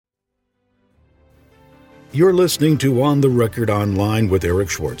You're listening to On the Record Online with Eric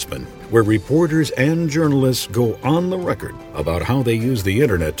Schwartzman, where reporters and journalists go on the record about how they use the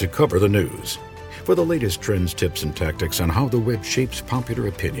internet to cover the news. For the latest trends, tips, and tactics on how the web shapes popular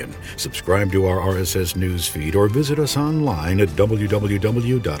opinion, subscribe to our RSS news feed or visit us online at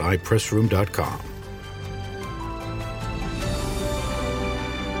www.ipressroom.com.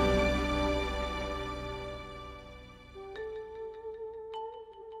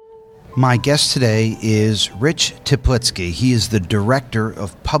 My guest today is Rich Teplitsky. He is the Director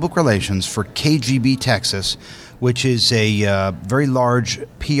of Public Relations for KGB Texas, which is a very large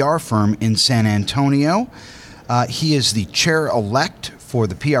PR firm in San Antonio. He is the Chair-elect for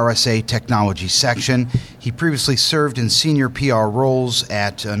the PRSA Technology Section. He previously served in senior PR roles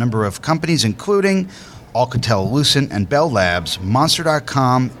at a number of companies, including Alcatel-Lucent and Bell Labs,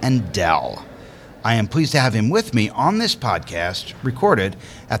 Monster.com, and Dell. I am pleased to have him with me on this podcast, recorded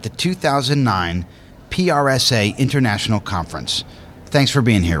at the 2009 PRSA International Conference. Thanks for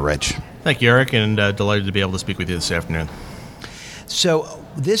being here, Rich. Thank you, Eric, and delighted to be able to speak with you this afternoon. So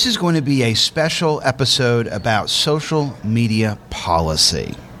this is going to be a special episode about social media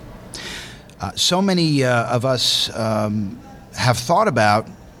policy. So many of us have thought about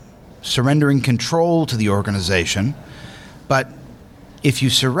surrendering control to the organization, but if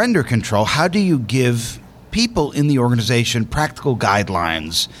you surrender control, how do you give people in the organization practical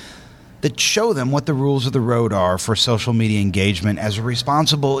guidelines that show them what the rules of the road are for social media engagement as a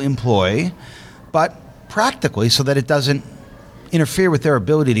responsible employee, but practically so that it doesn't interfere with their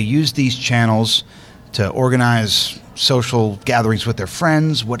ability to use these channels to organize social gatherings with their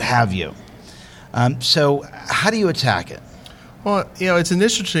friends, what have you? So how do you attack it? Well, it's an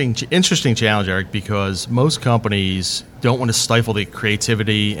interesting challenge, Eric, because most companies don't want to stifle the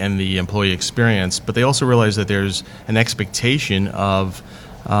creativity and the employee experience, but they also realize that there's an expectation of,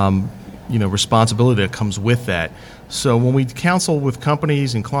 responsibility that comes with that. So when we counsel with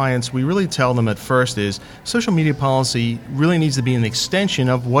companies and clients, we really tell them at first is social media policy really needs to be an extension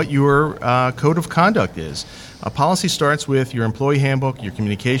of what your code of conduct is. A policy starts with your employee handbook, your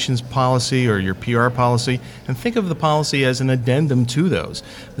communications policy, or your PR policy, and think of the policy as an addendum to those.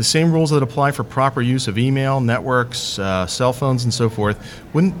 The same rules that apply for proper use of email, networks, cell phones, and so forth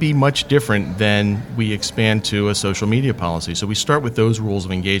wouldn't be much different than we expand to a social media policy. So we start with those rules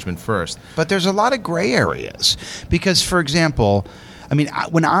of engagement first. But there's a lot of gray areas because, for example,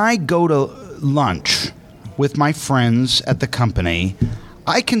 when I go to lunch with my friends at the company,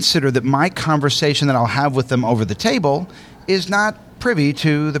 I consider that my conversation that I'll have with them over the table is not privy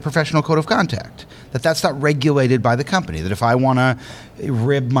to the professional code of conduct, that's not regulated by the company, that if I want to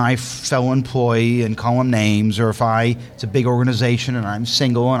rib my fellow employee and call them names, or if it's a big organization and I'm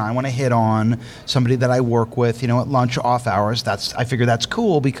single and I want to hit on somebody that I work with, at lunch off hours, I figure that's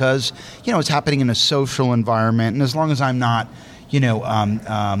cool because, it's happening in a social environment, and as long as I'm not,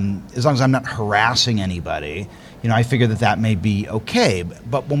 as long as I'm not harassing anybody, I figure that may be okay.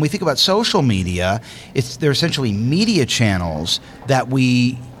 But when we think about social media, they're essentially media channels that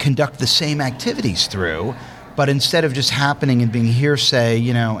we conduct the same activities through, but instead of just happening and being hearsay,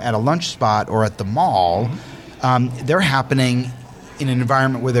 at a lunch spot or at the mall, they're happening in an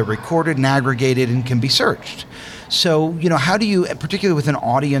environment where they're recorded and aggregated and can be searched. So, how do you, particularly with an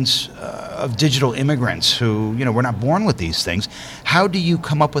audience of digital immigrants who, we're not born with these things, how do you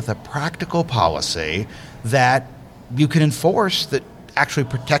come up with a practical policy that you can enforce that actually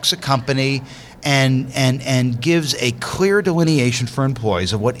protects a company and gives a clear delineation for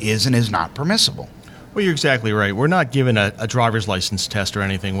employees of what is and is not permissible? Well, you're exactly right. We're not given a driver's license test or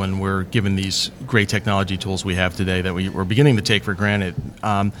anything when we're given these great technology tools we have today that we're beginning to take for granted.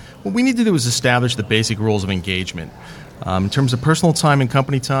 What we need to do is establish the basic rules of engagement. In terms of personal time and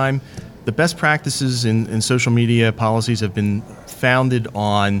company time, the best practices in social media policies have been founded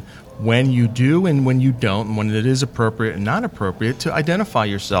on when you do and when you don't, and when it is appropriate and not appropriate to identify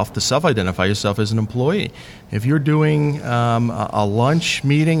yourself, to self-identify yourself as an employee. If you're doing a lunch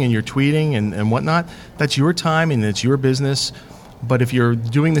meeting and you're tweeting and whatnot, that's your time and it's your business. But if you're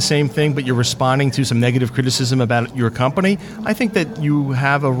doing the same thing but you're responding to some negative criticism about your company, I think that you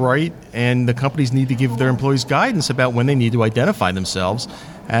have a right, and the companies need to give their employees guidance about when they need to identify themselves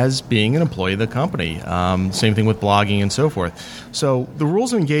as being an employee of the company. Same thing with blogging and so forth. So the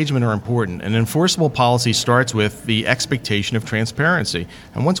rules of engagement are important. An enforceable policy starts with the expectation of transparency.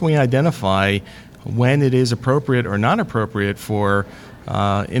 And once we identify when it is appropriate or not appropriate for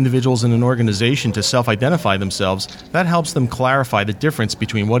individuals in an organization to self-identify themselves, that helps them clarify the difference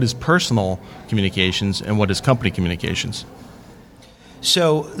between what is personal communications and what is company communications.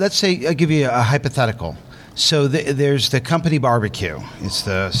 So let's say, I'll give you a hypothetical. So there's the company barbecue. It's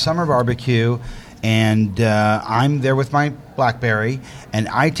the summer barbecue, and I'm there with my BlackBerry, and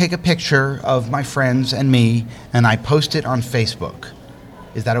I take a picture of my friends and me, and I post it on Facebook.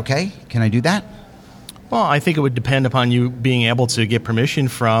 Is that okay? Can I do that? Well, I think it would depend upon you being able to get permission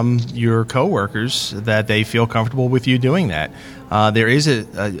from your coworkers that they feel comfortable with you doing that. There is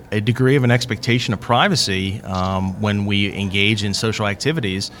a degree of an expectation of privacy when we engage in social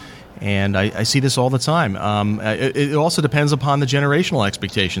activities, and I see this all the time. It also depends upon the generational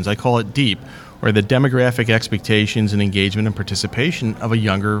expectations. I call it DEEP, or the demographic expectations and engagement and participation of a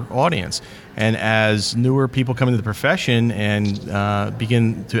younger audience. And as newer people come into the profession and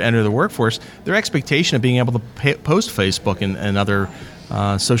begin to enter the workforce, their expectation of being able to post Facebook and other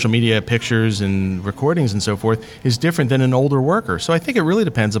social media pictures and recordings and so forth is different than an older worker. So I think it really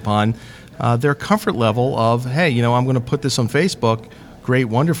depends upon their comfort level of, hey, I'm going to put this on Facebook, great,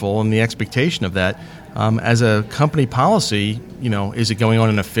 wonderful, and the expectation of that. As a company policy, is it going on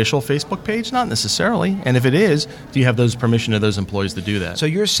an official Facebook page? Not necessarily. And if it is, do you have those permission of those employees to do that? So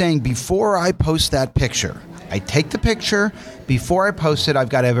you're saying before I post that picture, I take the picture, before I post it, I've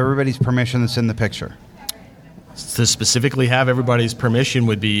got to have everybody's permission that's in the picture. To specifically have everybody's permission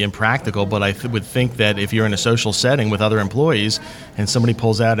would be impractical, but I would think that if you're in a social setting with other employees and somebody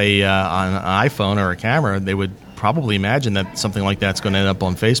pulls out an iPhone or a camera, they would probably imagine that something like that's going to end up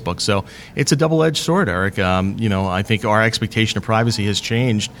on Facebook. So it's a double-edged sword, Eric. I think our expectation of privacy has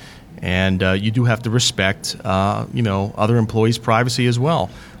changed, and you do have to respect, other employees' privacy as well.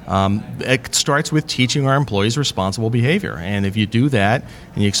 It starts with teaching our employees responsible behavior, and if you do that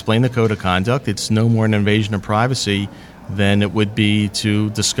and you explain the code of conduct, it's no more an invasion of privacy than it would be to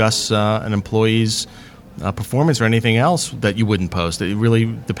discuss an employee's performance or anything else that you wouldn't post. It really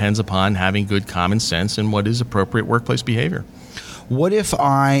depends upon having good common sense and what is appropriate workplace behavior. What if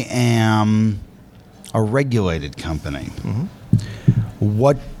I am a regulated company? Mm-hmm.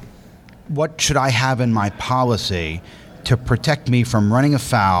 What should I have in my policy to protect me from running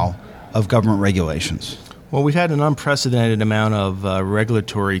afoul of government regulations? Well, we've had an unprecedented amount of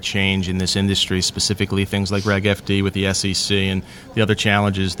regulatory change in this industry, specifically things like Reg FD with the SEC and the other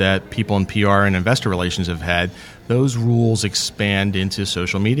challenges that people in PR and investor relations have had. Those rules expand into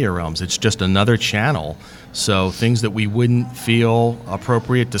social media realms. It's just another channel. So things that we wouldn't feel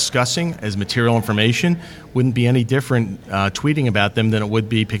appropriate discussing as material information wouldn't be any different tweeting about them than it would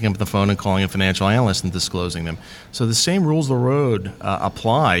be picking up the phone and calling a financial analyst and disclosing them. So the same rules of the road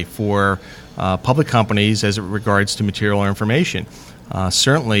apply for public companies as it regards to material or information.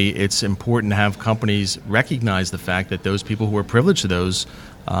 Certainly, it's important to have companies recognize the fact that those people who are privileged to those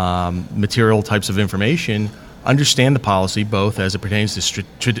material types of information understand the policy both as it pertains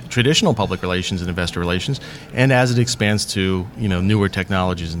to traditional public relations and investor relations and as it expands to newer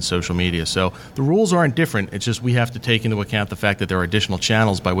technologies and social media. So the rules aren't different. It's just we have to take into account the fact that there are additional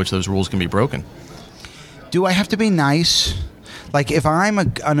channels by which those rules can be broken. Do I have to be nice? Like if I'm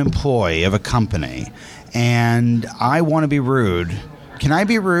an employee of a company and I want to be rude, can I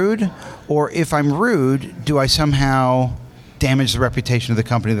be rude? Or if I'm rude, do I somehow damage the reputation of the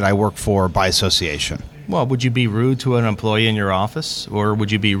company that I work for by association? Well, would you be rude to an employee in your office, or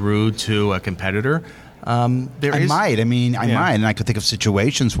would you be rude to a competitor? I might. And I could think of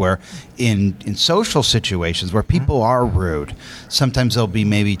situations where, in social situations where people are rude, sometimes there'll be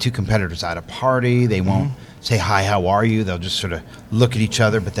maybe two competitors at a party. They won't say, hi, how are you? They'll just sort of look at each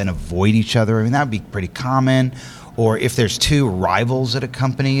other but then avoid each other. I mean, that would be pretty common. Or if there's two rivals at a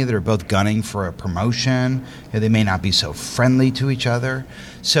company that are both gunning for a promotion, they may not be so friendly to each other.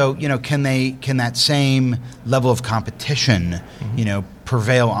 So, can that same level of competition,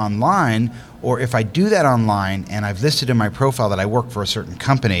 prevail online? Or if I do that online and I've listed in my profile that I work for a certain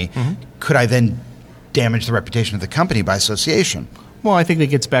company, could I then damage the reputation of the company by association? Well, I think that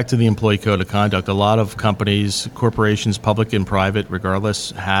gets back to the employee code of conduct. A lot of companies, corporations, public and private,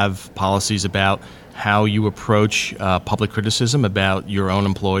 regardless, have policies about how you approach public criticism about your own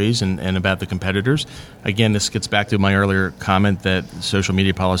employees and about the competitors. Again, this gets back to my earlier comment that social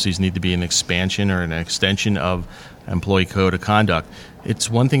media policies need to be an expansion or an extension of employee code of conduct.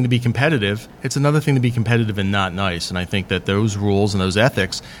 It's one thing to be competitive. It's another thing to be competitive and not nice. And I think that those rules and those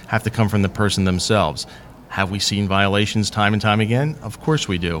ethics have to come from the person themselves. Have we seen violations time and time again? Of course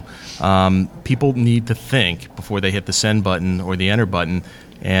we do. People need to think before they hit the send button or the enter button,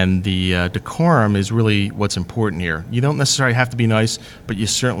 and the decorum is really what's important here. You don't necessarily have to be nice, but you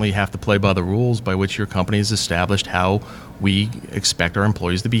certainly have to play by the rules by which your company has established how we expect our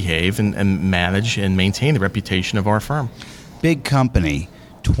employees to behave and manage and maintain the reputation of our firm. Big company,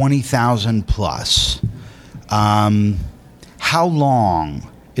 20,000 plus. How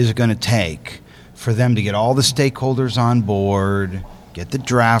long is it going to take for them to get all the stakeholders on board, get the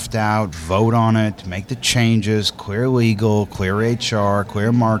draft out, vote on it, make the changes, clear legal, clear HR,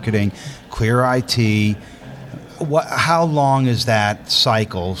 clear marketing, clear IT. How long is that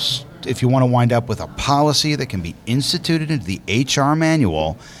cycle if you want to wind up with a policy that can be instituted into the HR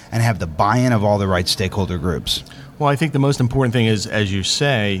manual and have the buy-in of all the right stakeholder groups? Well, I think the most important thing is, as you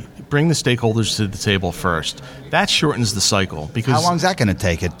say, bring the stakeholders to the table first. That shortens the cycle. Because how long is that going to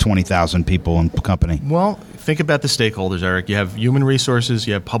take at 20,000 people in the company? Well, think about the stakeholders, Eric. You have human resources,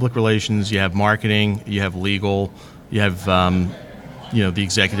 you have public relations, you have marketing, you have legal, you have the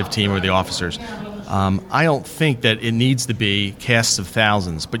executive team or the officers. I don't think that it needs to be casts of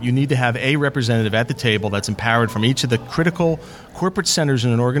thousands, but you need to have a representative at the table that's empowered from each of the critical corporate centers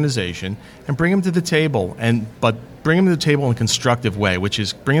in an organization and bring them to the table, but bring them to the table in a constructive way, which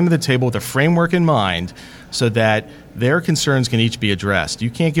is bring them to the table with a framework in mind so that their concerns can each be addressed. You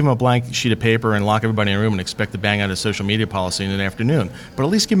can't give them a blank sheet of paper and lock everybody in a room and expect to bang out a social media policy in an afternoon. But at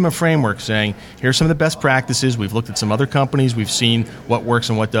least give them a framework saying, here's some of the best practices. We've looked at some other companies. We've seen what works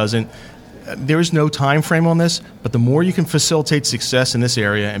and what doesn't. There is no time frame on this, but the more you can facilitate success in this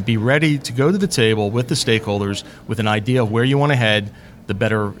area and be ready to go to the table with the stakeholders with an idea of where you want to head, the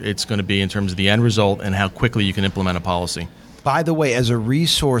better it's going to be in terms of the end result and how quickly you can implement a policy. By the way, as a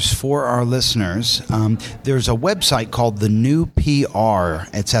resource for our listeners, there's a website called The New PR.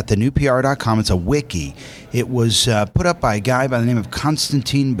 It's at thenewpr.com. It's a wiki. It was put up by a guy by the name of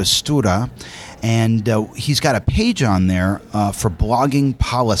Konstantin Bastura, and he's got a page on there for blogging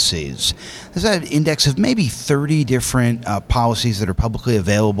policies. There's an index of maybe 30 different policies that are publicly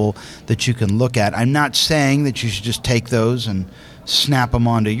available that you can look at. I'm not saying that you should just take those and snap them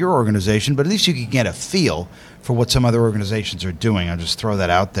onto your organization, but at least you can get a feel for what some other organizations are doing. I'll just throw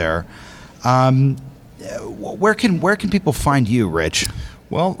that out there. Where can people find you, Rich?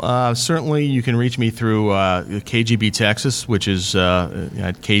 Well, certainly you can reach me through KGB Texas, which is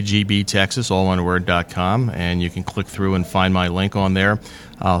at kgbtexas, all one word.com, and you can click through and find my link on there.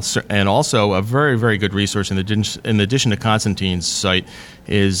 And also a very, very good resource in addition to Constantine's site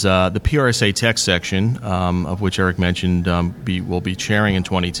is the PRSA Tech section, of which Eric mentioned will be chairing in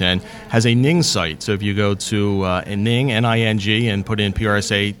 2010, has a Ning site. So if you go to Ning, N-I-N-G, and put in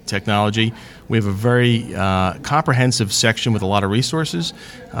PRSA technology, we have a very comprehensive section with a lot of resources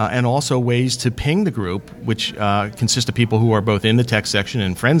and also ways to ping the group, which consists of people who are both in the tech section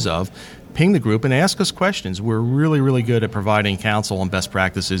and friends of. Ping the group and ask us questions. We're really, really good at providing counsel and best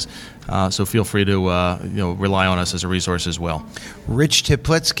practices, so feel free to rely on us as a resource as well. Rich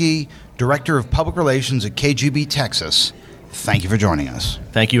Teplitsky, Director of Public Relations at KGB Texas, thank you for joining us.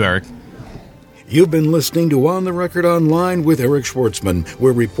 Thank you, Eric. You've been listening to On the Record Online with Eric Schwartzman,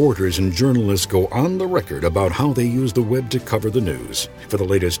 where reporters and journalists go on the record about how they use the web to cover the news. For the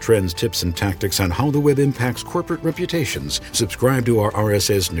latest trends, tips, and tactics on how the web impacts corporate reputations, subscribe to our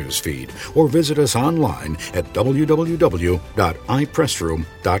RSS newsfeed or visit us online at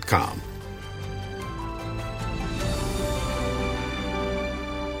www.ipressroom.com.